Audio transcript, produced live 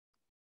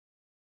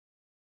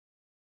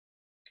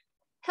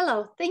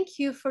Hello, thank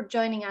you for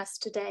joining us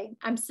today.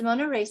 I'm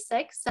Simona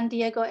Rasek, San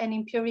Diego and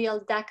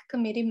Imperial DAC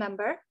Committee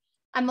member.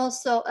 I'm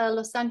also a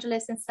Los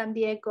Angeles and San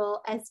Diego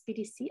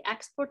SBDC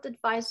Export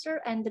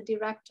Advisor and the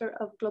Director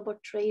of Global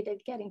Trade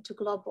at Getting to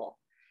Global.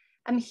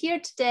 I'm here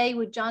today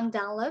with John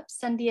Dunlap,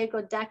 San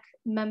Diego DAC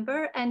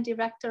member and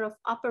Director of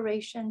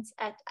Operations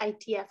at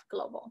ITF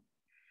Global.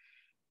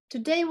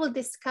 Today, we'll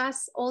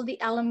discuss all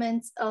the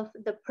elements of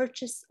the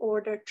purchase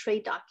order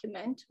trade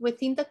document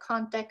within the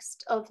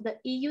context of the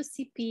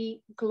EUCP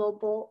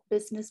Global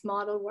Business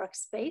Model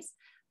Workspace,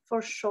 for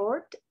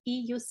short,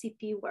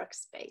 EUCP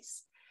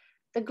Workspace.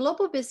 The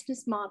Global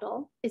Business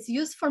Model is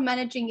used for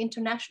managing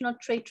international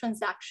trade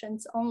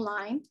transactions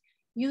online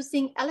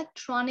using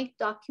electronic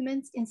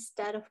documents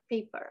instead of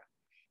paper.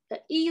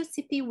 The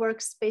EUCP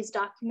Workspace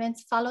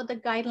documents follow the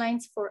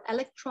guidelines for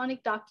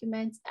electronic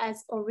documents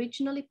as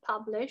originally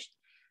published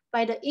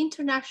by the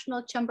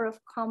International Chamber of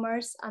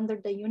Commerce under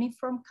the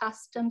Uniform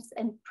Customs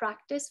and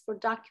Practice for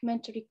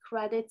Documentary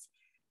Credits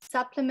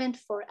Supplement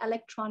for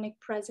Electronic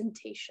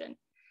Presentation.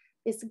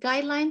 These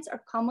guidelines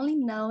are commonly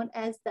known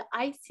as the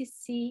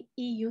ICC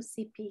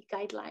EUCP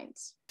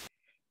guidelines.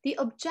 The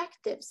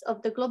objectives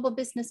of the global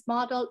business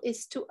model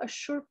is to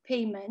assure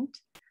payment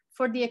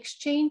for the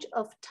exchange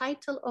of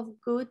title of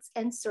goods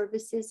and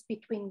services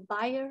between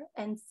buyer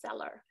and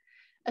seller.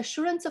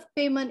 Assurance of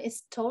payment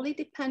is totally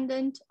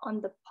dependent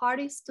on the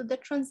parties to the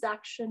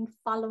transaction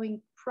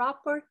following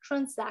proper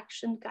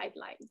transaction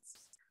guidelines.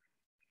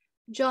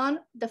 John,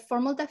 the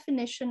formal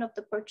definition of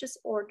the purchase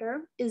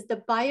order is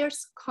the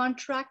buyer's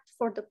contract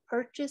for the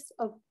purchase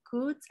of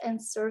goods and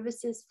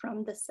services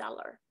from the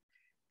seller.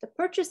 The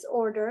purchase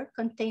order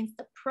contains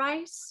the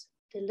price,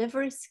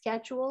 delivery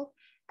schedule,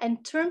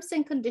 and terms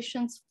and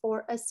conditions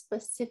for a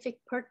specific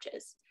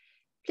purchase.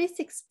 Please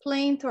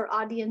explain to our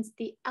audience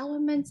the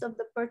elements of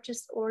the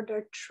purchase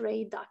order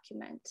trade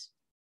document.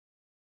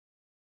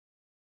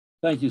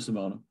 Thank you,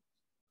 Simona.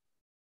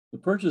 The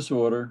purchase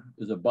order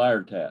is a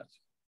buyer task.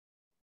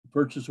 The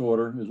purchase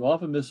order is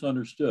often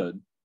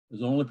misunderstood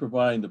as only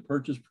providing the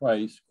purchase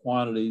price,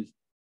 quantities,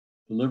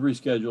 delivery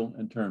schedule,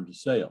 and terms of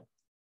sale.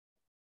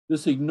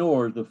 This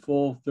ignores the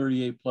full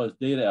 38 plus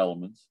data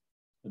elements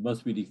that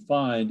must be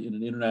defined in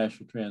an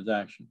international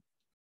transaction.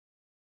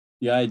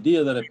 The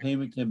idea that a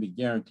payment can be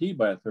guaranteed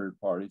by a third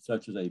party,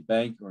 such as a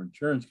bank or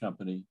insurance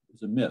company,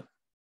 is a myth.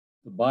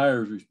 The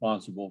buyer is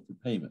responsible for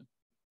payment.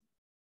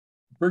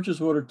 The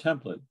purchase order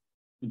template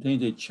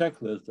contains a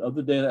checklist of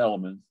the data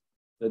elements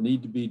that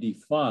need to be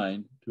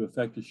defined to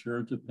effect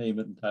assurance of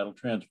payment and title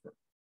transfer.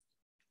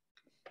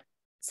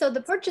 So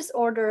the purchase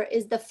order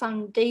is the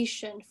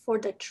foundation for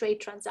the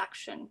trade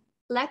transaction.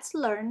 Let's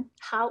learn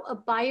how a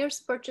buyer's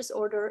purchase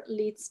order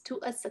leads to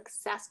a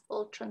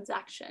successful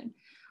transaction.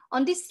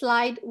 On this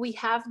slide, we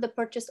have the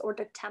purchase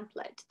order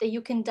template that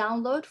you can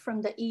download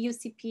from the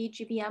EUCP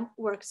GBM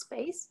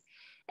workspace.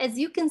 As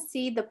you can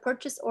see, the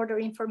purchase order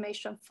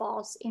information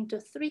falls into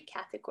three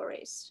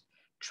categories: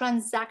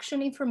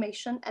 transaction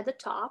information at the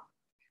top,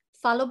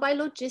 followed by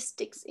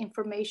logistics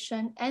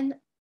information, and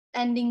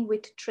ending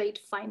with trade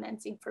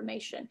finance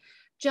information.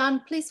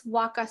 John, please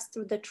walk us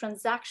through the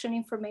transaction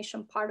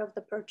information part of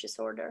the purchase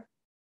order.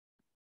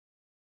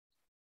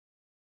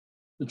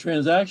 The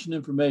transaction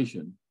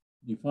information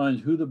defines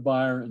who the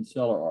buyer and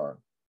seller are,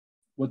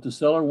 what the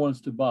seller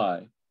wants to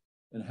buy,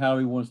 and how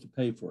he wants to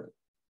pay for it.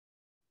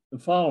 The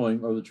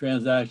following are the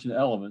transaction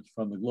elements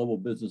from the Global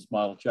Business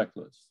Model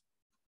Checklist.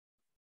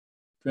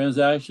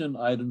 Transaction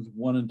items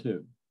 1 and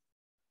 2.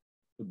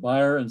 The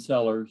buyer and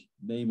seller's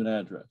name and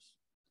address.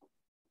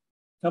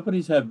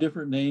 Companies have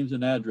different names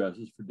and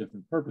addresses for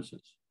different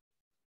purposes: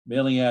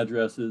 mailing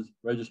addresses,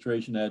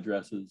 registration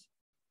addresses,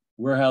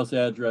 warehouse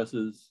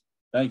addresses,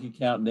 bank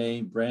account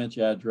name, branch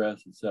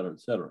address, et cetera,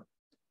 et cetera.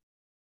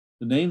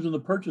 The names on the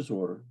purchase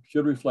order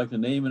should reflect the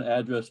name and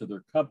address of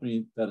their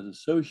company that is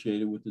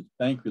associated with its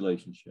bank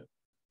relationship.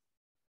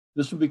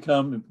 This will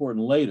become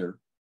important later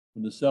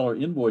when the seller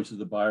invoices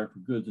the buyer for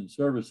goods and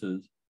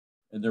services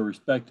and their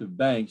respective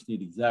banks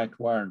need exact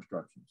wire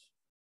instructions.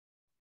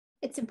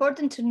 It's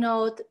important to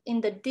note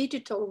in the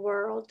digital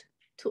world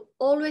to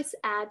always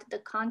add the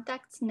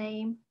contact's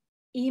name,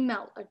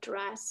 email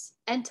address,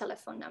 and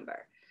telephone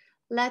number.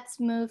 Let's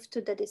move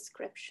to the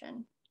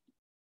description.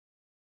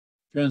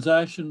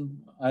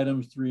 Transaction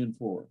items 3 and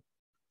 4.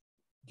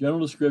 General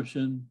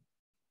description,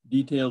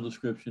 detailed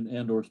description,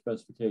 and/or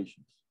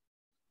specifications.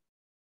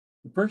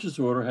 The purchase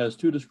order has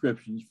 2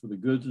 descriptions for the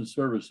goods and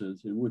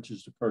services it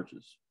wishes to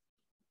purchase: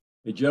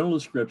 a general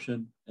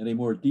description and a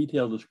more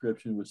detailed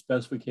description with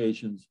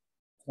specifications,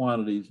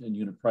 quantities, and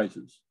unit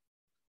prices.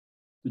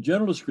 The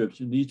general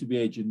description needs to be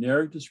a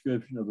generic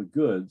description of the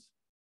goods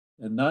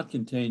and not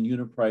contain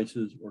unit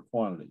prices or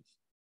quantities.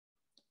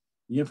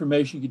 The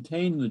information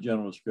contained in the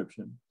general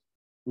description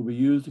will be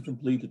used to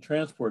complete the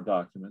transport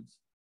documents.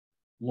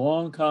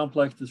 Long,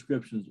 complex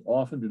descriptions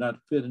often do not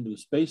fit into the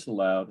space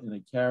allowed in a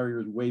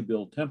carrier's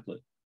waybill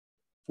template,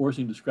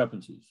 forcing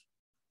discrepancies.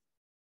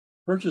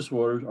 Purchase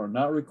orders are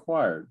not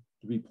required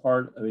to be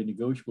part of a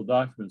negotiable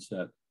document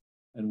set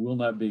and will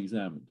not be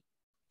examined.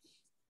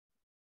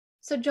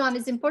 So John,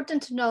 it's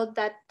important to note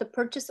that the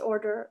purchase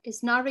order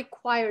is not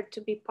required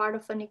to be part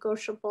of a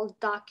negotiable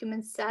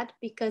document set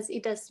because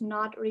it does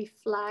not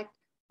reflect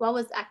what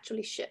was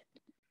actually shipped.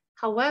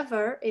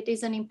 However, it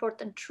is an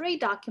important trade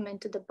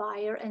document to the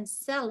buyer and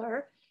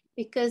seller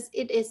because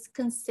it is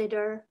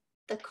considered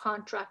the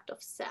contract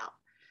of sale.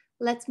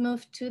 Let's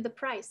move to the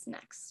price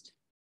next.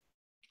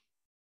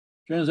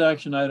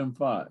 Transaction item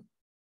 5,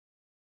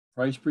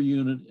 price per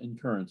unit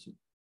and currency.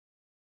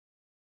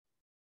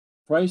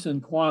 Price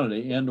and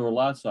quantity and/or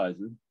lot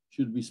sizes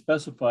should be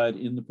specified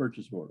in the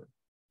purchase order.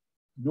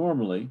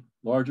 Normally,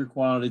 larger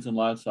quantities and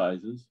lot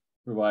sizes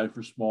provide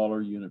for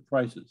smaller unit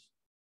prices.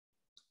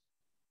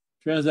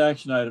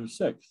 Transaction item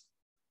 6,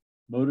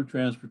 mode of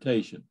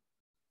transportation,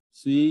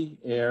 sea,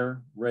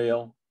 air,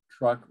 rail,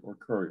 truck, or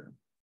courier.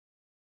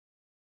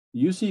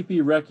 The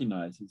UCP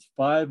recognizes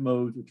 5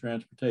 modes of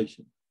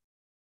transportation: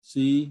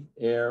 sea,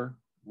 air,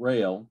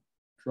 rail,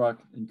 truck,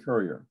 and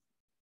courier.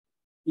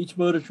 Each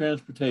mode of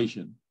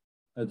transportation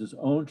has its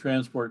own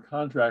transport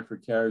contract for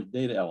carriage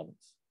data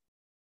elements.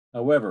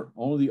 However,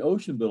 only the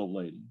ocean bill of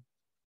lading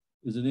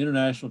is an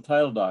international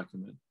title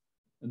document,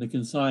 and the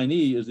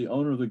consignee is the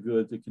owner of the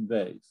goods it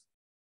conveys.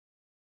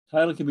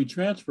 Title can be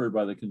transferred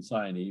by the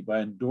consignee by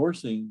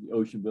endorsing the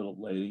ocean bill of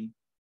lading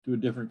to a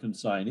different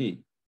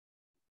consignee.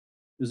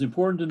 It is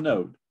important to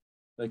note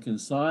that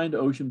consigned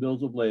ocean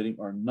bills of lading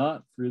are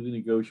not freely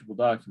negotiable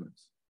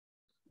documents.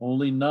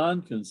 Only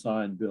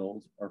non-consigned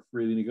bills are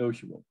freely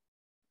negotiable.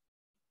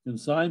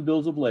 Consigned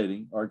bills of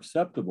lading are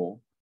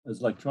acceptable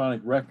as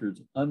electronic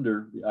records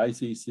under the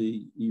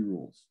ICC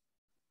e-rules.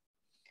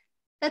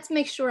 Let's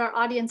make sure our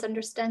audience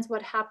understands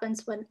what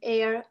happens when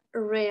air,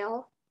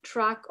 rail,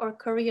 truck, or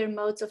courier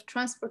modes of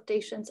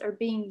transportations are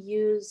being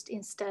used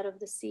instead of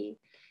the sea.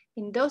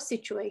 In those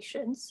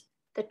situations,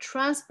 the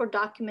transport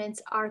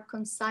documents are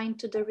consigned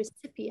to the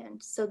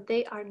recipient, so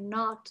they are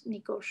not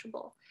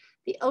negotiable.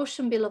 The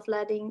ocean bill of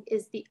lading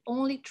is the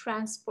only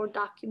transport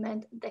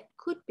document that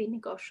could be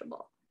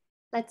negotiable.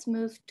 Let's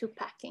move to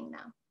packing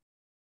now.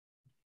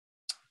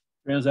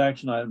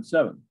 Transaction item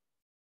 7,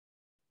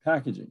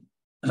 packaging,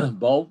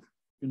 bulk,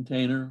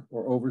 container,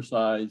 or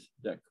oversized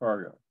deck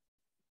cargo.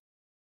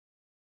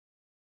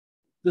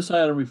 This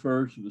item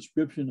refers to the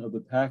description of the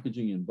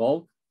packaging in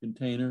bulk,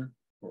 container,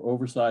 or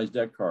oversized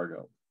deck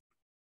cargo.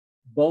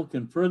 Bulk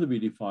can further be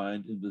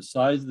defined in the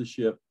size of the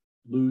ship,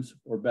 loose,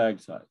 or bag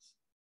size.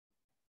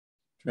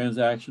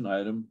 Transaction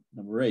item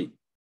number 8,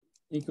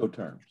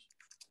 Incoterms.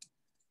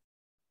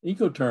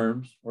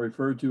 Incoterms are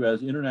referred to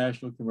as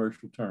international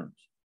commercial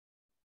terms.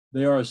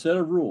 They are a set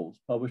of rules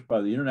published by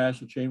the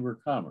International Chamber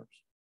of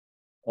Commerce.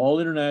 All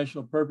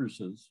international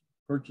purchases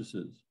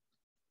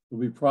will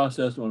be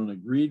processed on an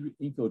agreed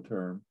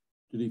Incoterm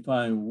to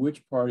define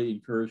which party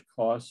incurs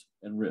costs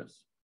and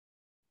risks.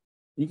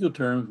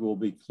 Incoterms will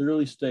be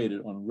clearly stated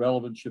on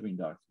relevant shipping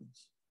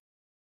documents.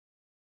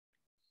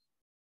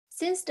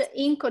 Since the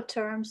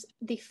Incoterms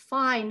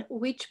define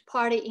which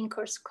party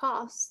incurs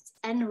costs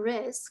and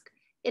risk,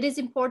 it is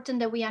important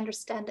that we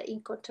understand the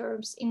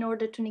Incoterms in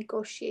order to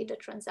negotiate a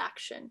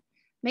transaction.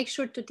 Make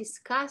sure to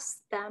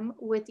discuss them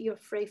with your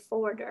freight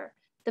forwarder.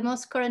 The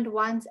most current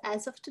ones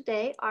as of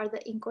today are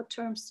the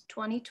Incoterms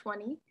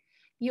 2020.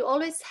 You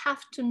always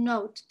have to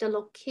note the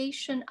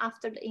location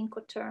after the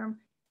Incoterm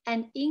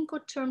and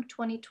Incoterm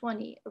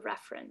 2020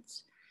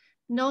 reference.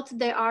 Note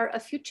there are a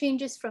few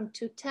changes from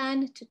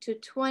 210 to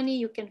 220.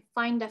 You can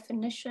find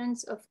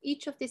definitions of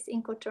each of these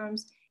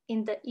Incoterms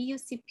in the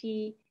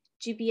EUCP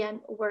GBN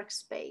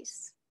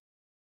Workspace.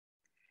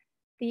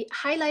 The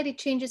highlighted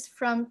changes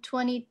from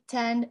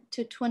 2010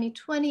 to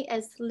 2020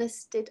 as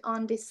listed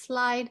on this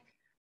slide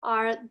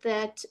are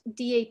that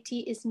DAT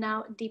is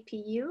now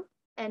DPU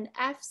and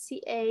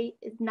FCA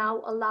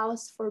now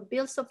allows for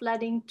bills of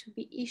lading to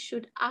be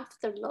issued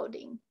after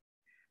loading.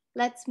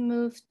 Let's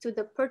move to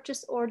the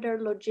purchase order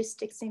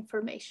logistics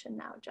information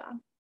now,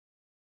 John.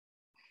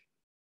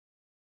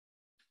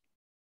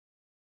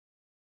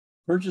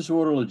 Purchase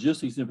order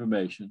logistics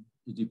information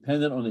is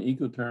dependent on the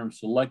Incoterm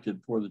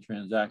selected for the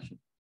transaction.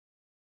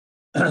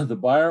 The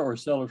buyer or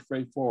seller's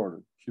freight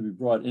forwarder should be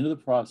brought into the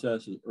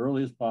process as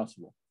early as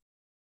possible.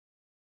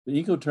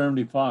 The Incoterm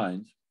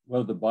defines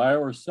whether the buyer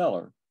or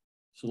seller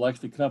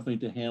selects the company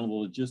to handle the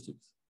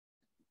logistics.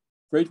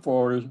 Freight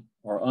forwarders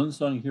are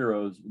unsung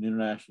heroes in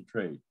international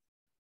trade.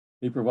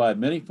 They provide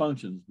many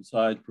functions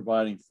besides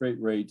providing freight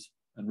rates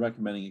and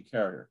recommending a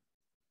carrier.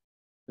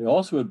 They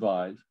also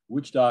advise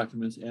which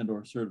documents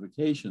and/or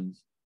certifications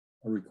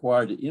are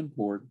required to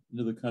import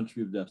into the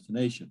country of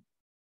destination,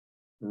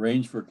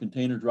 arrange for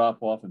container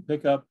drop-off and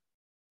pickup,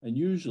 and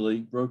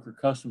usually broker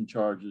custom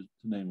charges,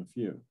 to name a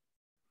few.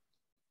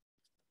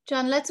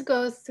 John, let's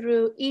go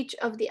through each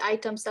of the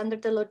items under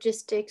the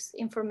logistics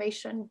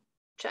information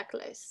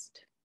checklist.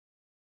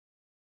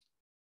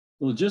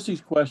 The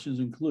logistics questions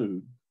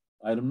include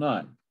item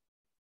 9,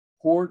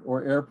 port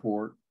or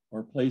airport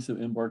or place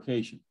of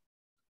embarkation.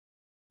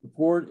 The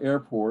port,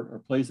 airport, or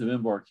place of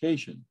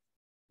embarkation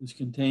is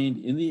contained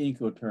in the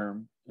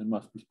Incoterm and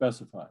must be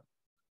specified.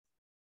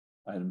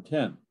 Item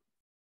 10,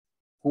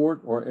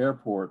 port or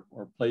airport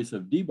or place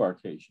of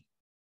debarkation.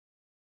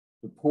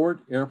 The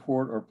port,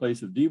 airport, or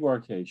place of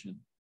debarkation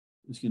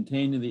is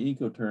contained in the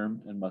Incoterm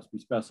and must be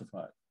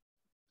specified.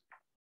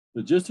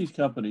 Logistics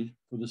company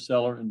for the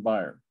seller and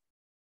buyer.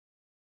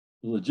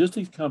 The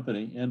logistics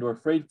company and/or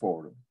freight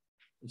forwarder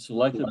is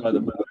selected by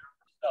the buyer or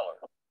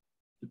seller,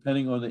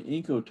 depending on the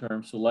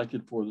Incoterm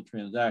selected for the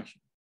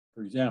transaction.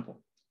 For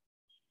example,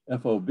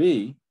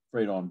 FOB,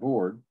 freight on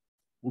board,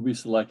 will be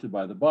selected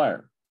by the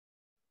buyer.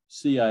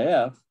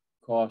 CIF,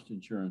 cost,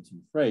 insurance,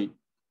 and freight,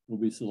 will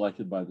be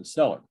selected by the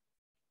seller.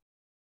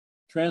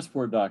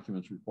 Transport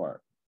documents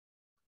required.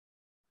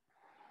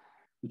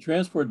 The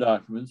transport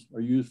documents are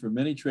used for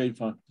many trade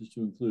functions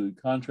to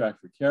include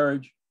contract for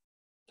carriage,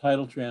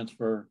 title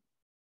transfer,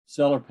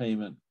 seller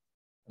payment,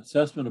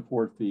 assessment of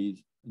port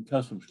fees, and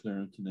customs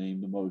clearance, to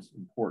name the most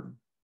important.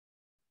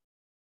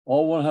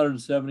 All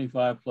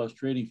 175 plus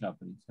trading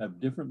companies have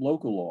different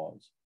local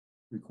laws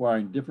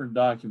requiring different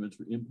documents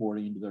for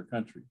importing into their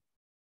country.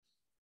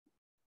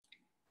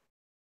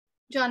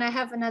 John, I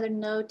have another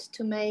note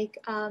to make.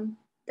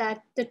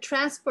 That the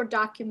transport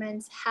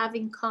documents have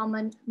in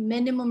common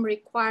minimum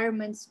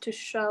requirements to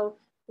show: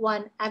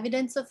 one,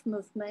 evidence of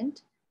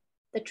movement,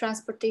 the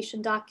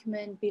transportation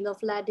document, bill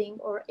of lading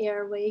or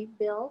airway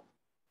bill,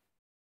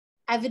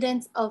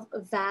 evidence of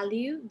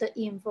value, the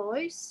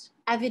invoice,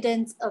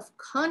 evidence of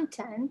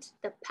content,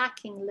 the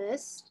packing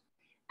list,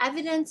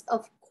 evidence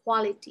of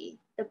quality,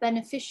 the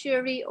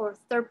beneficiary or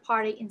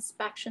third-party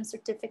inspection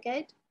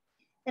certificate.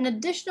 And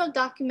additional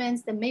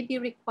documents that may be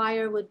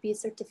required would be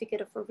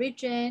certificate of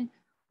origin,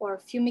 or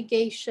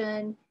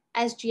fumigation,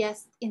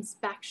 SGS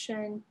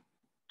inspection,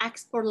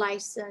 export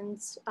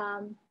license.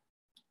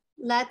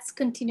 Let's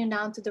continue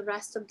now to the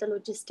rest of the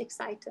logistics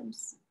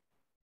items.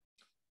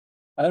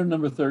 Item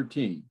number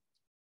 13,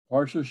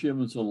 partial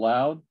shipments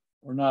allowed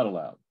or not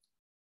allowed.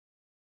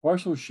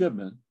 Partial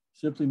shipment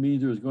simply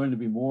means there is going to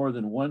be more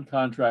than one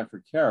contract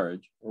for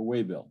carriage or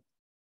waybill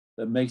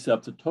that makes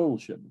up the total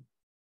shipment.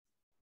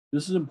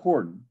 This is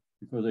important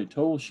because a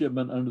total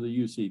shipment under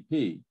the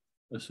UCP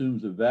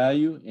assumes the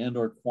value and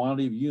or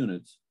quantity of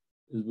units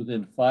is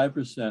within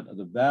 5% of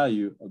the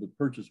value of the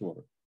purchase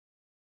order.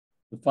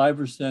 The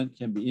 5%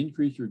 can be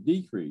increased or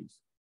decreased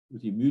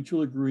with a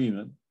mutual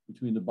agreement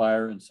between the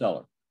buyer and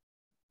seller.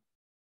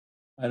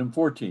 Item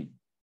 14,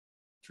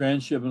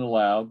 transshipment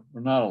allowed or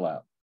not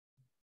allowed.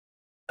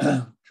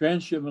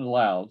 Transshipment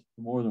allows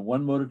for more than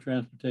one mode of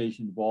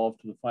transportation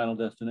involved to the final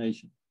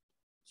destination,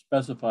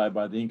 specified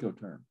by the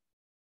Incoterm.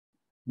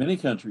 Many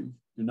countries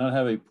do not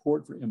have a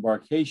port for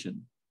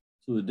embarkation,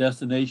 so the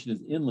destination is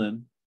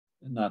inland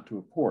and not to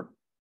a port.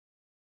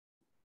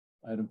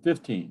 Item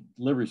 15,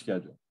 delivery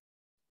schedule.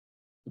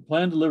 The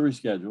planned delivery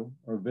schedule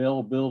or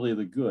availability of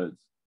the goods.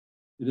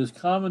 It is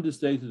common to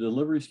state the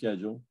delivery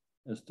schedule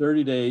as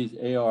 30 days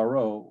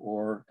ARO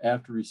or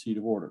after receipt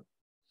of order.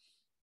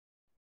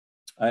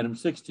 Item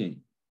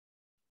 16,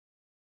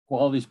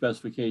 quality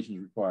specifications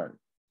required.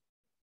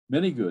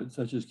 Many goods,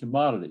 such as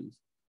commodities,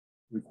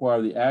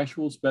 require the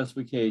actual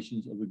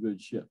specifications of the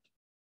goods shipped.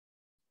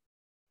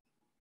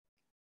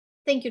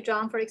 Thank you,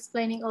 John, for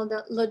explaining all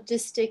the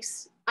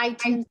logistics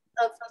items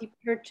of the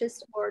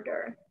purchase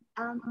order.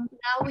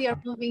 Now we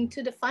are moving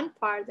to the fun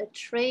part, the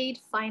trade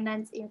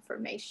finance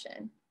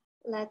information.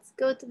 Let's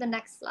go to the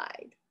next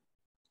slide.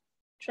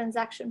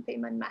 Transaction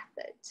payment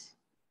method.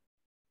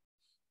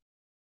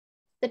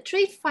 The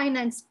trade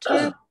finance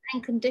terms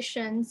and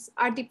conditions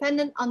are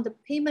dependent on the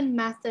payment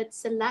method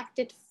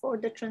selected for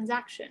the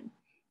transaction.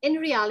 In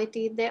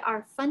reality, there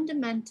are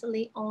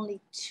fundamentally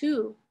only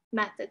two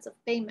methods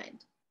of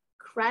payment: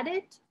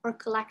 credit or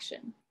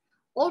collection.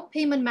 All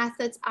payment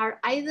methods are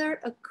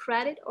either a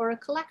credit or a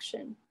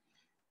collection.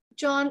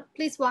 John,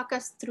 please walk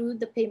us through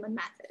the payment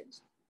method.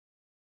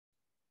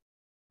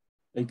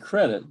 A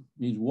credit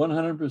means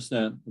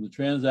 100% of the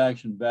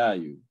transaction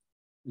value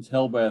is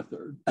held by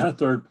a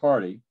third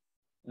party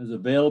and is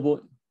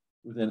available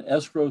with an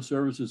escrow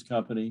services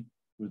company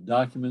with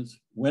documents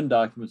when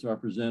documents are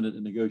presented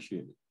and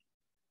negotiated.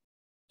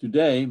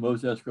 Today,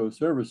 most escrow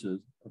services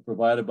are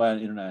provided by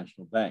an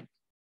international bank.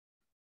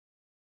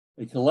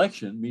 A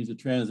collection means the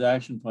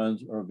transaction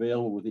funds are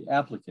available with the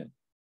applicant,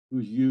 who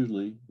is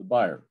usually the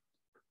buyer,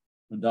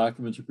 when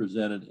documents are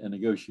presented and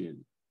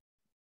negotiated.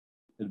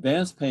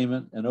 Advance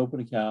payment and open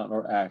account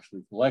are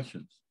actually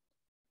collections.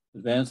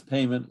 Advance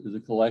payment is a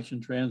collection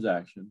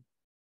transaction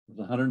with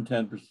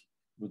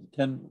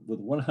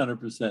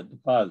 100%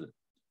 deposit.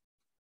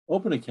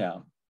 Open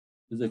account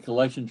is a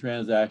collection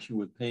transaction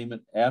with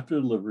payment after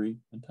delivery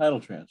and title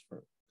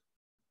transfer.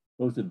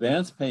 Both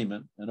advance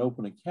payment and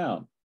open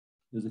account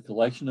is a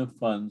collection of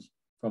funds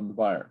from the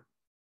buyer.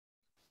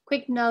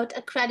 Quick note,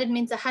 a credit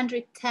means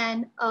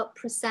 110%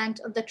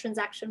 of the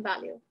transaction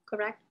value,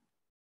 correct?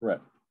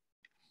 Correct.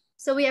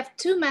 So we have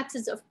two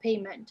methods of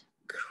payment,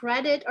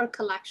 credit or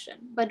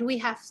collection, but we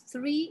have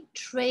three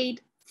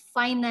trade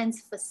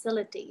finance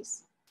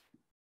facilities.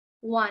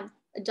 One,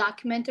 a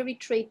documentary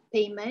trade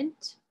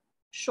payment,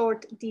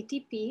 short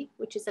DTP,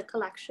 which is a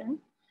collection,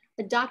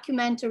 a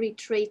documentary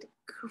trade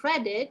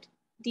credit,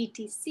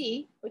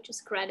 DTC, which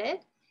is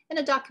credit, and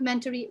a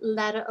documentary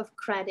letter of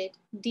credit,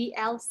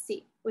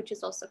 DLC, which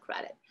is also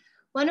credit.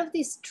 One of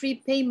these three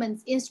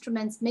payments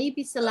instruments may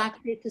be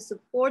selected to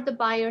support the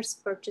buyer's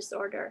purchase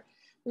order.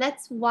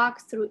 Let's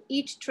walk through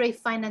each trade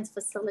finance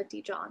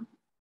facility, John.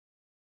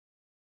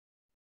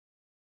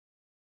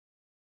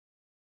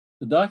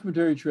 The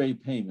documentary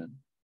trade payment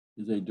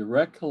is a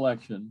direct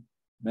collection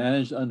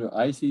managed under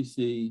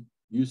ICC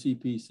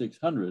UCP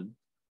 600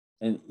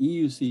 and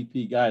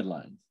EUCP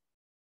guidelines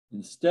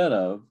instead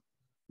of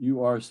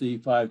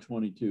URC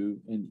 522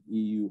 and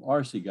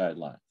EURC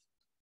guidelines.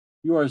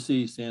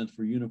 URC stands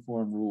for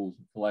Uniform Rules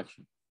of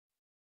Collection.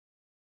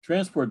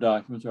 Transport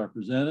documents are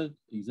presented,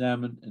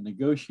 examined, and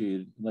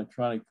negotiated in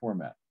electronic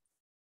format.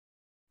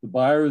 The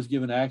buyer is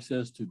given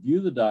access to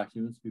view the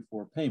documents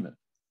before payment.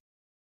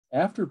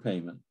 After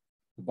payment,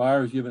 the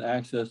buyer is given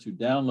access to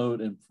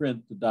download and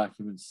print the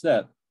document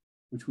set,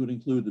 which would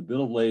include the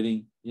bill of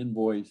lading,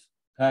 invoice,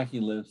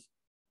 packing list,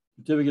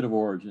 certificate of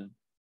origin,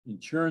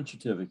 insurance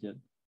certificate,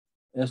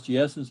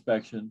 SGS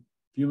inspection,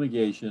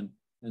 fumigation,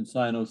 and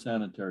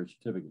cynosanitary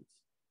certificates.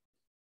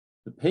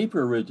 The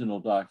paper original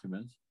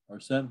documents are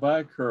sent by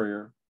a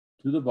courier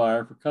to the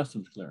buyer for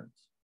customs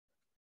clearance.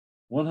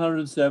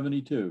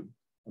 172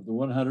 of the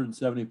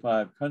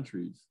 175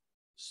 countries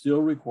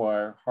still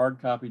require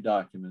hard copy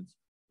documents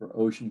for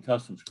ocean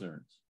customs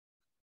clearance.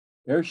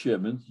 Air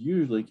shipments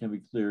usually can be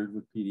cleared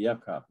with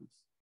PDF copies.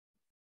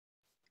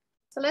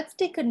 So let's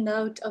take a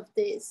note of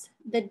this.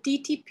 The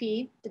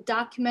DTP, the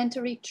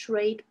documentary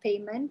trade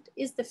payment,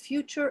 is the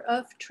future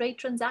of trade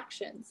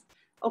transactions.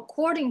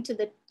 According to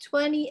the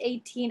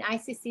 2018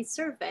 ICC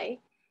survey,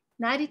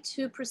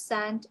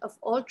 92% of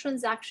all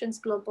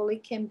transactions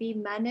globally can be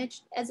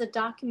managed as a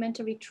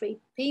documentary trade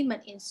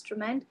payment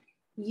instrument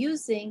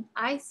using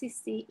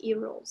ICC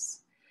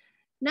e-rules.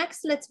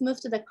 Next, let's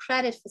move to the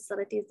credit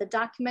facilities, the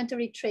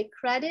documentary trade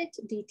credit,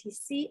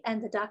 DTC,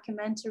 and the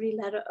documentary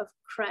letter of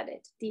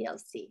credit,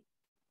 DLC.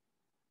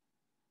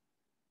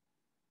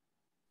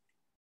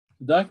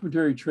 The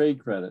documentary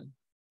trade credit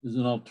is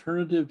an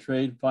alternative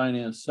trade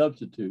finance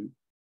substitute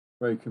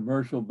for a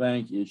commercial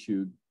bank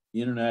issued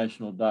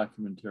international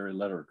documentary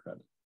letter of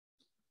credit.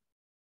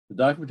 The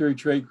documentary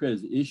trade credit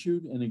is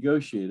issued and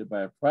negotiated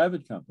by a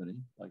private company,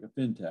 like a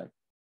fintech,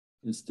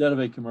 instead of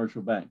a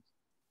commercial bank.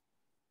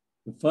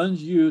 The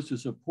funds used to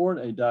support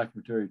a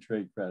documentary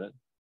trade credit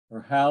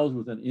are housed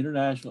with an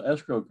international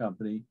escrow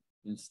company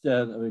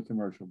instead of a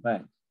commercial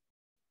bank.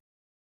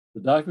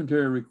 The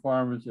documentary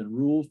requirements and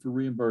rules for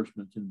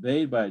reimbursement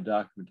conveyed by a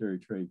documentary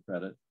trade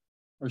credit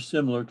are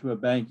similar to a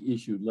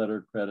bank-issued letter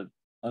of credit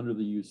under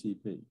the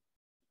UCP.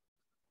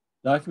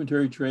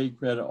 Documentary trade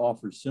credit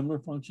offers similar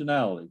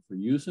functionality for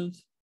usance,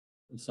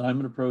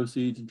 assignment of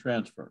proceeds, and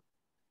transfer.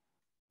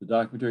 The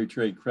documentary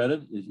trade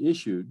credit is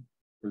issued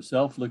for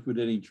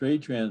self-liquidating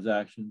trade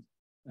transactions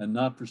and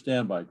not for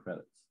standby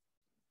credits.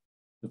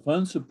 The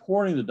funds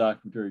supporting the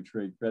documentary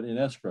trade credit in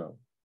escrow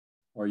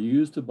are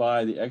used to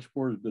buy the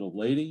exporter's bill of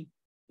lading,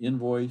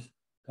 invoice,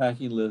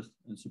 packing list,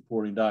 and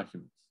supporting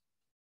documents.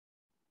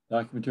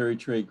 Documentary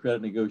trade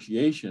credit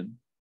negotiation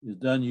is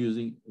done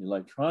using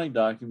electronic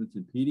documents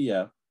in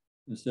PDF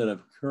instead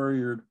of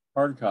couriered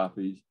hard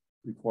copies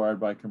required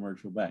by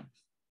commercial banks.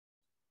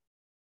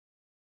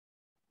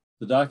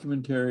 The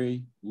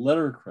documentary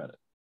letter of credit,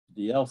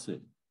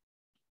 DLC.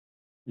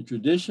 A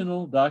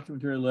traditional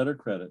documentary letter of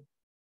credit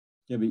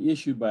can be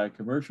issued by a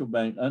commercial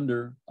bank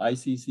under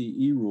ICC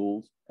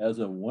e-rules as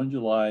of 1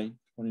 July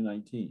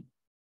 2019.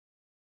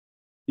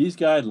 These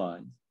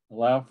guidelines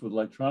allow for the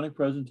electronic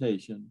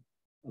presentation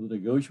of the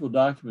negotiable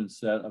document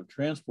set of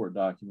transport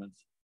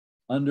documents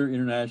under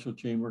International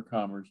Chamber of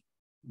Commerce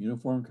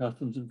Uniform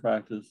Customs and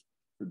Practice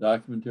for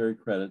Documentary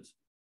Credits,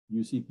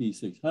 UCP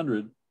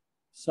 600,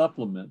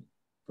 supplement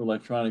for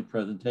electronic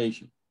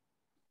presentation.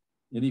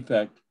 In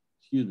effect,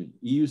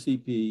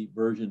 EUCP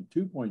version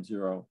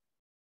 2.0,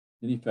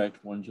 in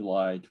effect 1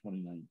 July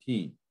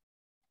 2019.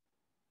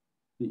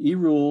 The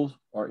e-rules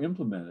are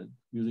implemented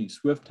using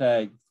Swift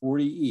Tag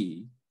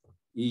 40E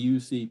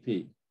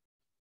EUCP.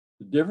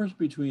 The difference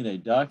between a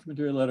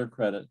documentary letter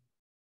credit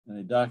and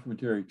a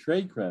documentary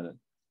trade credit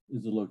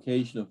is the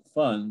location of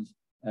funds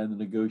and the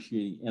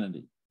negotiating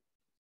entity.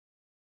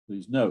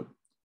 Please note,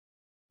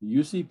 the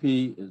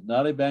UCP is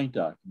not a bank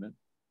document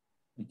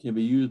and can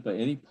be used by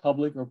any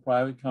public or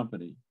private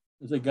company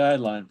as a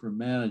guideline for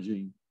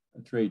managing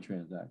a trade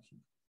transaction.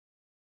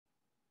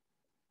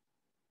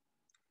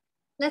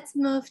 Let's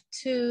move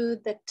to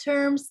the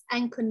terms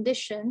and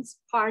conditions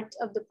part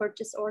of the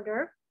purchase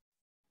order.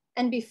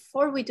 And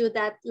before we do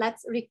that,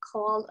 let's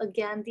recall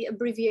again the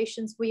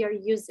abbreviations we are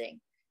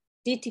using.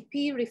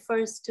 DTP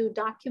refers to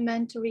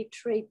documentary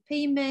trade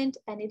payment,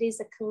 and it is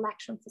a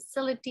collection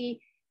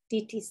facility.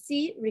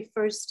 DTC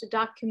refers to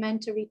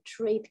documentary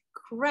trade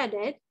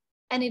credit,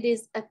 and it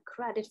is a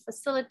credit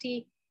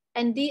facility.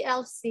 And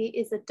DLC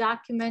is a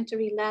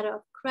documentary letter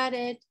of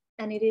credit,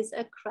 and it is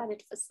a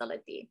credit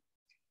facility.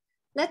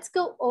 Let's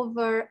go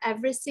over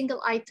every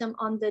single item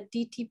on the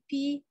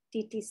DTP,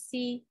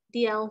 DTC,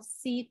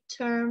 DLC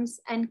terms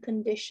and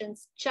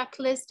conditions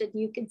checklist that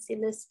you can see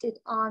listed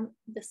on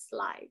the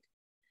slide.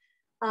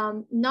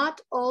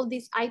 Not all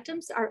these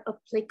items are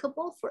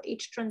applicable for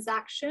each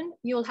transaction.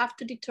 You'll have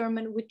to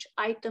determine which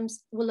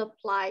items will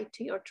apply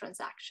to your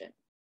transaction.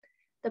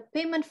 The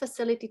payment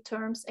facility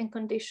terms and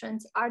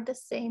conditions are the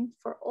same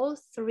for all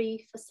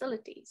three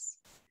facilities.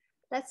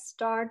 Let's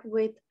start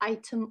with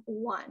item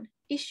 1,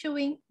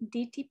 issuing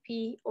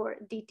DTP or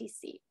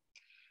DTC.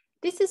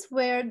 This is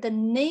where the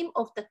name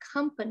of the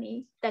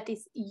company that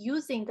is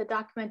using the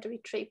documentary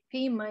trade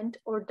payment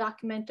or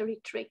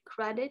documentary trade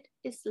credit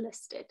is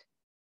listed.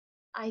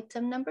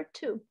 Item number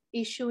 2,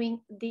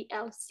 issuing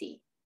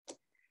DLC.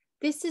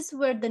 This is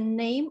where the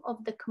name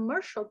of the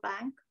commercial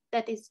bank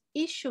that is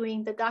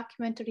issuing the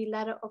documentary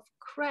letter of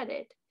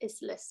credit is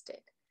listed.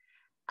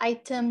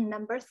 Item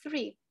number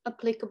 3,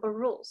 applicable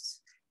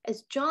rules.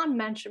 As John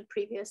mentioned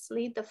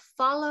previously, to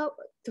follow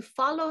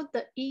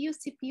the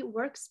EUCP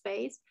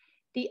workspace,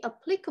 the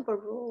applicable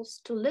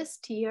rules to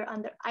list here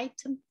under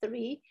item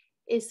 3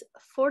 is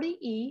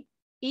 40E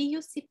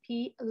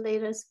EUCP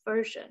latest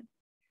version.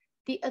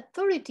 The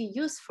authority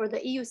used for the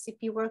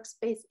EUCP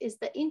workspace is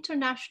the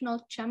International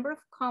Chamber of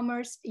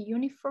Commerce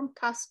Uniform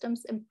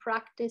Customs and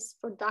Practice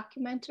for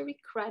Documentary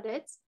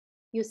Credits,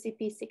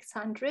 UCP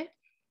 600,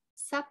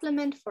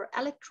 Supplement for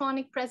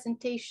Electronic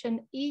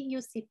Presentation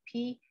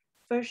EUCP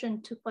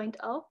version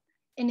 2.0,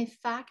 in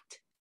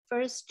effect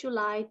 1st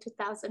July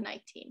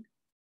 2019.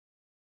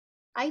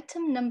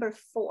 Item number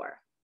 4,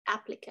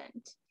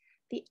 applicant.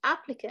 The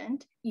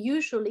applicant,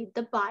 usually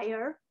the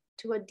buyer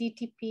to a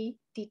DTP,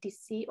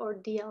 DTC, or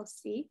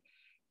DLC,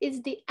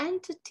 is the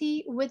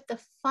entity with the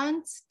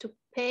funds to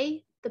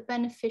pay the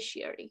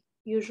beneficiary,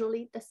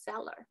 usually the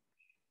seller.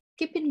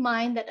 Keep in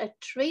mind that a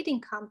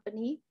trading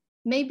company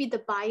may be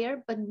the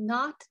buyer, but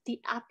not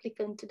the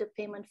applicant to the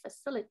payment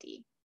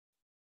facility.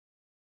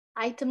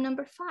 Item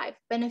number 5,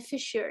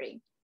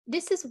 beneficiary.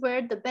 This is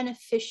where the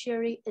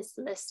beneficiary is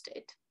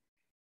listed.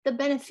 The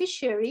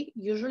beneficiary,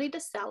 usually the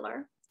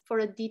seller, for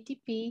a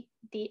DTP,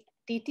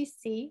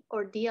 DTC,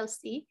 or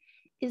DLC,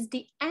 is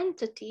the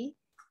entity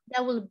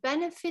that will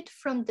benefit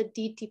from the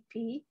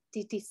DTP,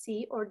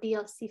 DTC, or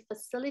DLC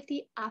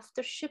facility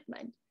after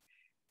shipment.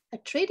 A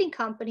trading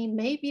company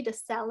may be the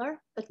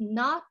seller, but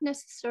not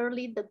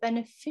necessarily the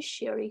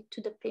beneficiary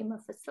to the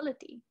payment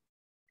facility.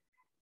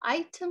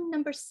 Item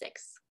number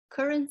 6,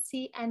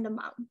 currency and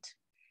amount.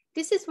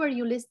 This is where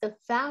you list the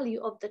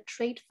value of the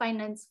trade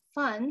finance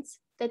funds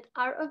that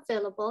are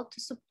available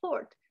to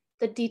support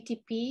the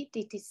DTP,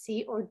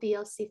 DTC, or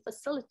DLC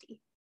facility.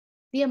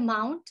 The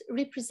amount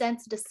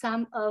represents the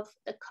sum of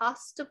the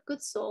cost of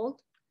goods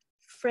sold,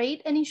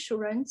 freight and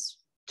insurance,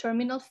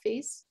 terminal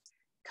fees,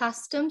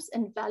 customs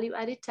and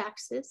value-added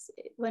taxes,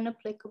 when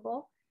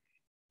applicable,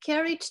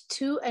 carried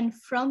to and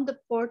from the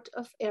port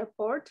of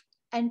airport,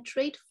 and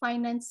trade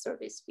finance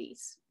service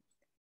fees.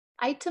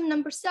 Item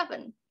number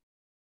 7,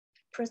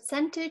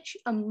 percentage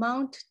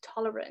amount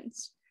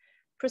tolerance.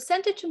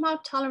 Percentage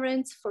amount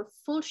tolerance for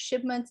full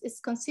shipments is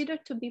considered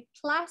to be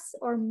plus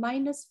or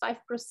minus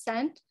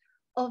 5%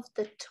 of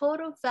the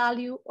total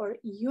value or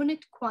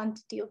unit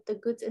quantity of the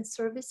goods and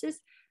services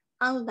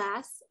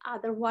unless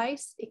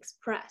otherwise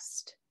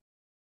expressed.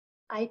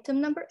 Item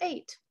number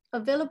 8,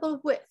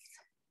 available with.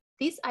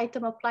 This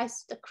item applies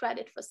to the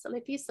credit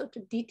facility, so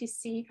to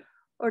DTC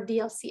or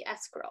DLC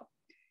escrow.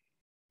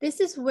 This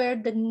is where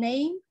the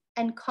name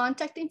and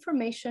contact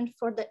information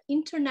for the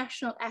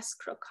international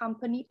escrow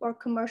company or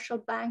commercial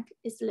bank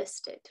is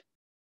listed.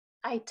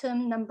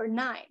 Item number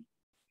 9,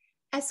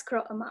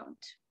 escrow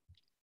amount.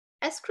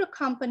 Escrow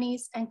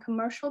companies and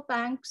commercial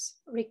banks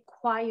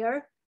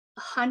require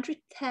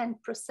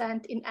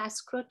 110% in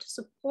escrow to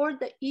support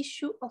the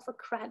issue of a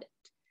credit.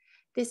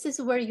 This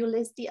is where you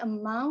list the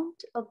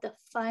amount of the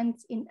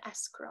funds in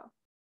escrow.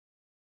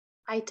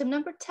 Item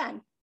number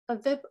 10,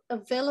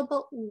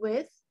 available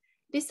with.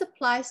 This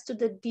applies to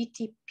the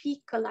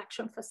DTP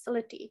collection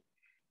facility.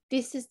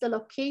 This is the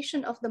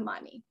location of the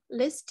money.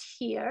 List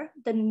here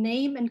the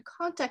name and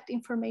contact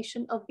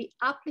information of the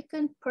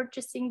applicant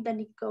purchasing the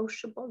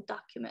negotiable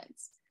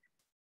documents.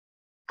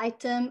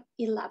 Item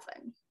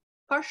 11,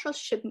 partial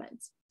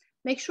shipments.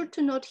 Make sure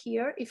to note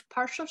here if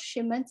partial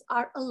shipments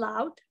are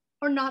allowed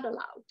or not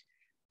allowed.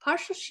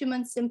 Partial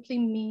shipment simply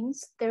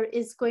means there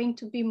is going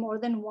to be more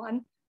than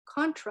one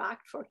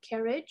contract for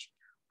carriage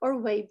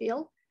or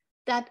waybill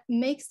that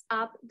makes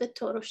up the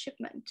total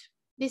shipment.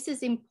 This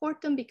is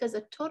important because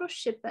a total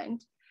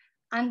shipment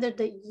under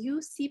the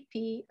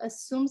UCP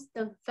assumes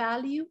the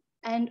value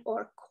and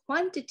or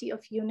quantity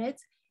of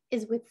units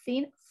is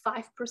within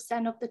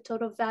 5% of the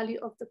total value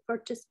of the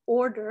purchase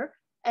order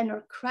and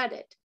or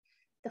credit.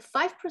 The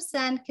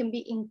 5% can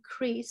be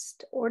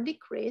increased or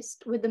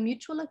decreased with a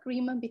mutual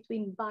agreement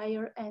between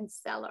buyer and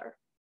seller.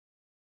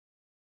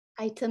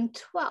 Item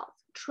 12,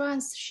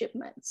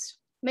 transshipments.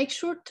 Make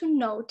sure to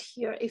note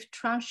here if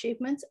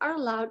transshipments are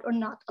allowed or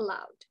not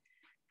allowed.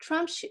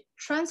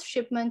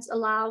 Transshipments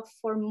allow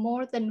for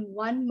more than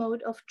one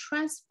mode of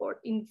transport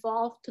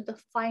involved to the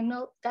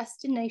final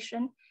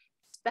destination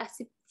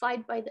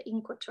specified by the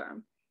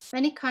Incoterm.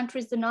 Many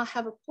countries do not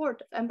have a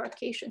port of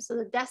embarkation, so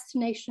the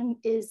destination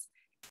is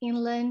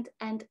inland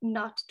and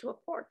not to a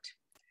port.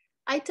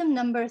 Item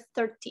number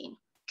 13,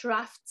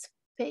 drafts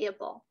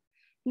payable.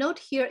 Note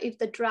here if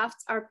the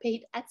drafts are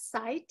paid at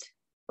site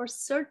or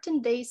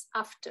certain days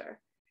after.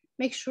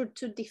 Make sure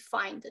to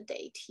define the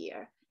date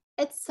here.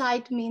 At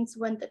site means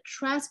when the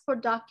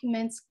transport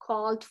documents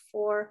called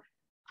for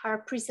are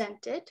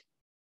presented.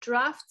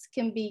 Drafts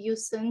can be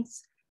used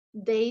since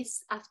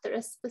days after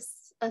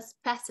a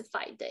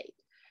specified date,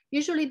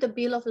 usually the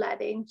bill of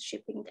lading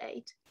shipping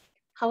date.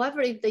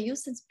 However, if the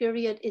usage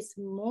period is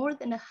more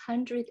than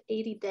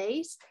 180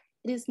 days,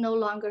 it is no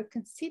longer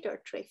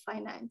considered trade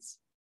finance.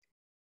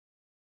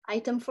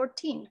 Item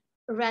 14,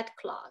 red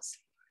clause,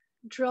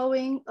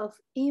 drawing of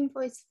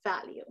invoice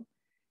value.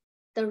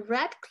 The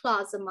red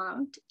clause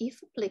amount, if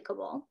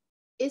applicable,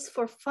 is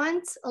for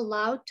funds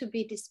allowed to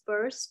be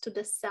disbursed to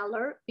the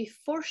seller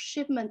before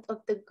shipment of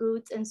the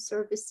goods and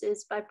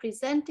services by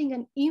presenting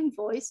an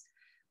invoice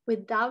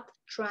without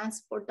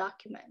transport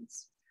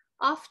documents,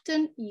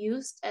 often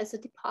used as a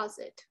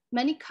deposit.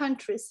 Many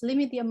countries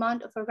limit the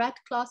amount of a red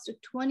clause to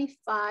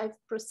 25%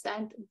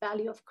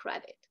 value of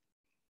credit.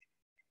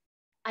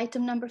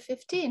 Item number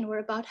 15, we're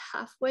about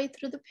halfway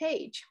through the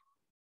page.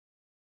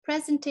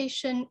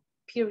 Presentation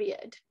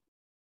period.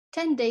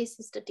 10 days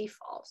is the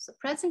default. So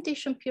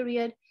presentation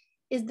period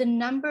is the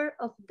number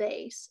of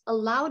days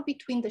allowed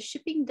between the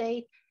shipping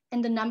date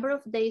and the number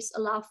of days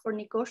allowed for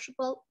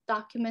negotiable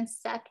documents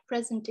set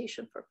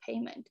presentation for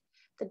payment.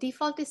 The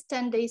default is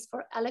 10 days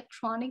for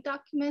electronic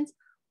documents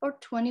or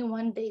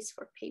 21 days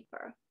for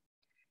paper.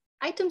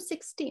 Item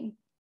 16,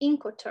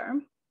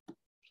 Incoterm,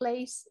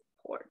 place,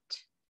 port.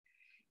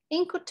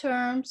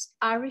 Incoterms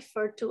are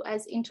referred to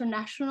as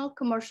international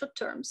commercial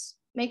terms.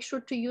 Make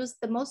sure to use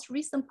the most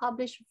recent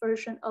published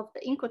version of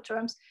the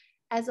Incoterms.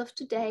 As of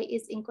today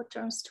is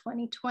Incoterms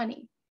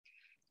 2020.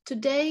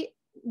 Today,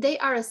 they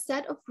are a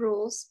set of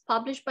rules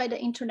published by the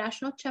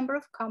International Chamber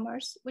of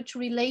Commerce, which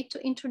relate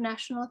to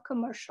international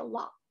commercial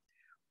law.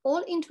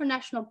 All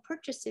international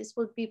purchases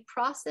will be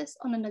processed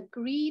on an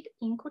agreed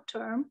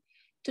Incoterm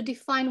to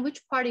define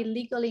which party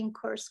legally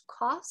incurs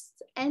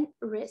costs and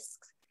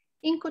risks.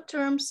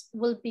 Incoterms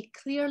will be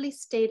clearly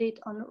stated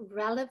on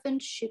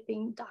relevant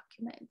shipping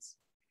documents.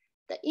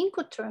 The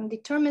Incoterm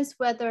determines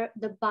whether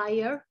the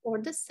buyer or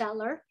the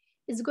seller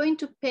is going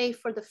to pay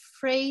for the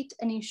freight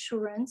and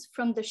insurance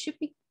from the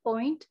shipping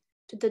point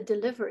to the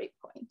delivery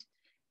point.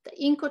 The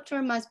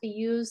Incoterm must be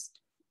used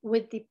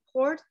with the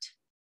port,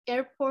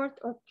 airport,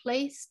 or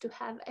place to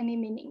have any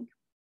meaning.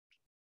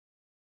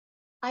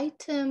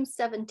 Item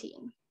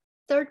 17,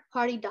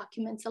 third-party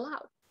documents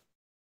allowed.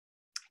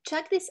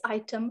 Check this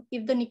item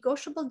if the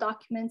negotiable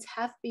documents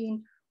have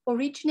been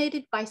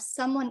originated by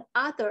someone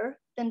other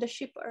than the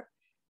shipper.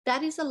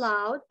 That is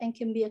allowed and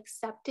can be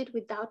accepted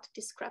without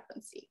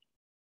discrepancy.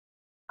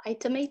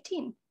 Item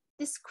 18,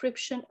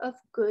 description of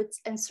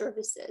goods and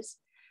services.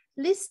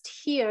 List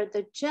here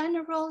the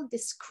general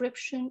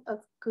description of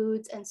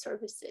goods and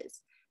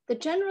services. The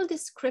general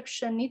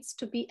description needs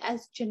to be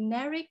as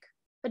generic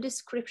a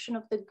description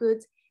of the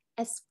goods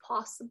as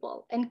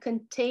possible and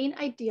contain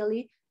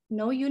ideally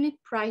no unit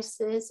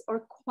prices or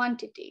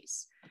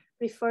quantities.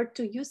 Refer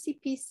to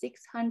UCP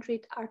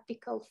 600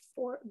 Article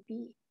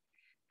 4B.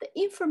 The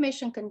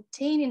information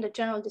contained in the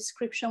general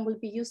description will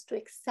be used to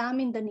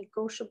examine the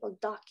negotiable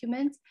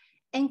documents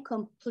and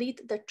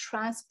complete the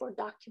transport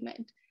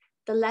document.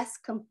 The less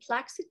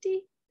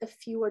complexity, the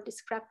fewer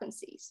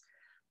discrepancies.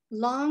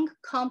 Long,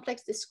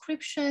 complex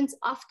descriptions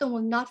often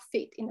will not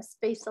fit in a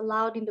space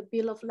allowed in the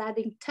bill of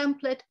lading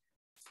template,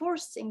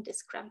 forcing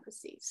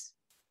discrepancies.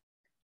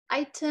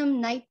 Item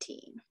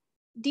 19,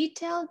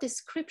 detailed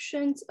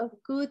descriptions of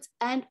goods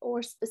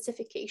and/or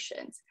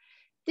specifications.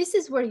 This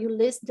is where you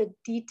list the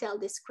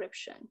detailed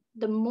description.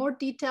 The more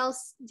detailed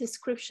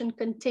description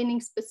containing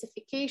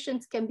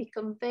specifications can be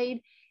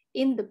conveyed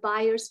in the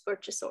buyer's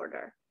purchase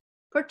order.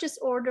 Purchase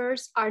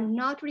orders are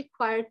not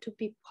required to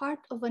be part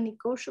of a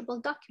negotiable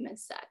document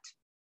set,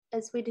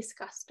 as we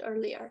discussed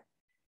earlier.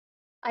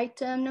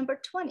 Item number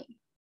 20,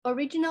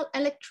 original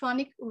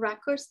electronic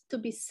records to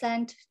be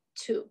sent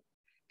to.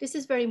 This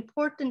is very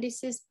important.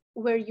 This is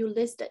where you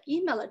list the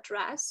email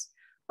address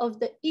of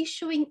the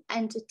issuing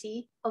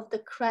entity of the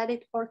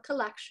credit or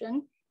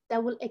collection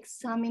that will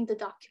examine the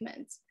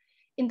documents.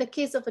 In the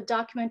case of a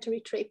documentary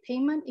trade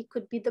payment, it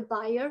could be the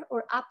buyer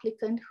or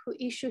applicant who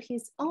issue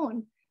his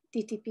own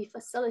DTP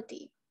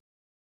facility.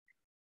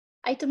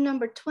 Item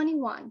number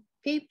 21,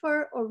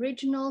 paper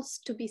originals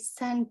to be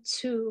sent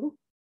to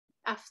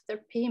after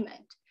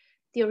payment.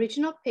 The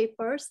original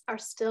papers are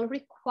still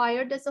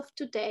required as of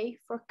today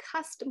for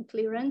custom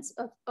clearance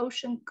of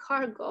ocean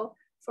cargo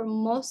for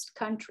most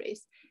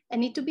countries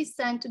and need to be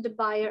sent to the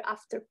buyer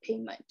after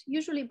payment,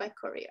 usually by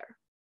courier.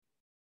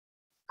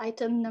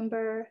 Item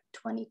number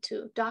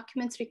 22,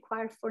 documents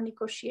required for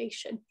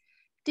negotiation.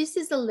 This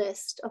is a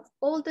list of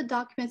all the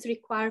documents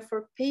required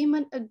for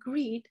payment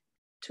agreed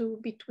to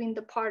between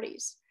the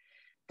parties.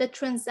 The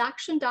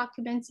transaction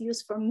documents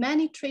used for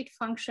many trade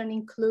functions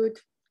include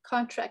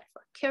contract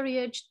for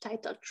carriage,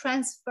 title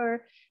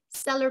transfer,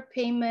 seller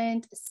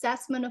payment,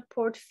 assessment of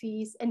port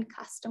fees, and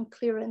custom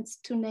clearance,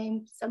 to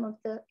name some of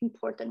the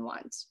important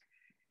ones.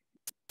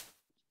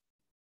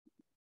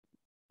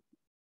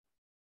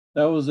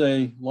 That was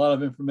a lot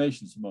of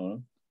information,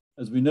 Simona.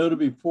 As we noted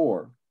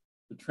before,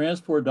 the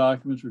transport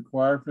documents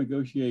required for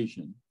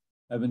negotiation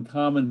have in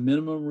common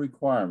minimum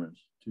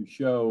requirements to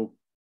show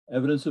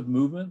evidence of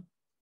movement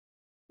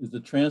is the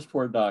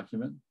transport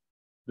document,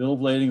 bill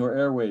of lading or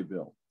airway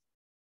bill.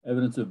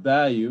 Evidence of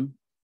value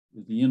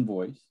is the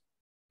invoice.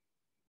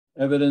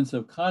 Evidence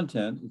of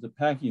content is the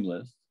packing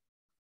list.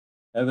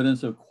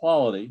 Evidence of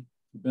quality,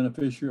 the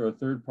beneficiary or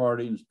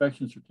third-party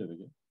inspection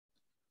certificate.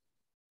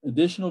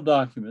 Additional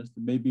documents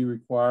that may be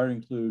required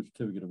include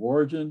certificate of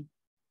origin,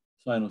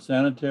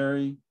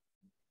 cytosanitary,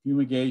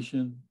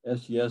 fumigation,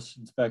 SGS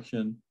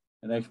inspection,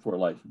 and export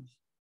license.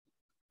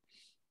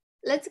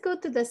 Let's go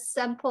to the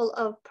sample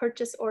of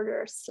purchase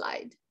order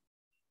slide.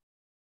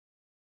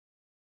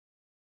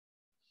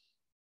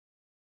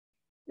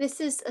 This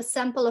is a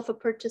sample of a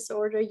purchase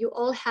order. You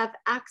all have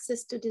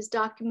access to this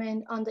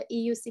document on the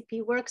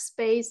EUCP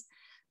Workspace.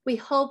 We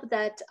hope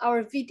that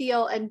our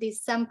video and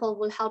this sample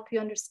will help you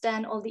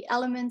understand all the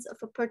elements of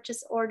a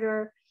purchase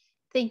order.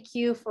 Thank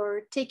you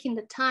for taking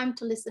the time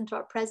to listen to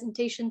our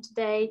presentation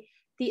today.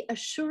 The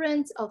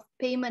assurance of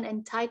payment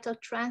and title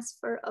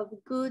transfer of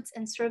goods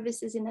and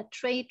services in a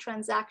trade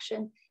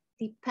transaction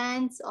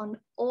depends on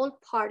all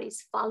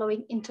parties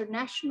following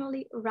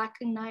internationally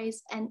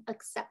recognized and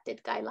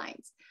accepted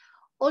guidelines.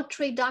 All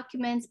trade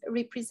documents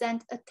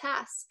represent a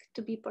task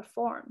to be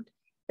performed.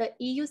 The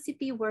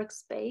EUCP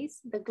Workspace,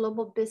 the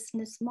Global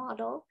Business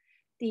Model,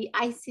 the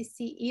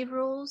ICC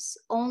e-rules,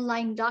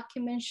 online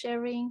document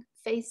sharing,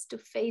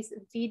 face-to-face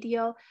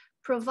video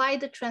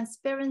provide the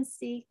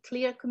transparency,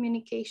 clear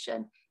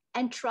communication,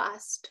 and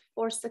trust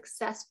for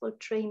successful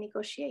trade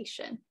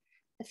negotiation.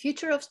 The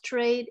future of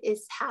trade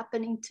is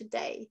happening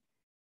today.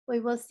 We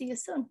will see you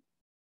soon.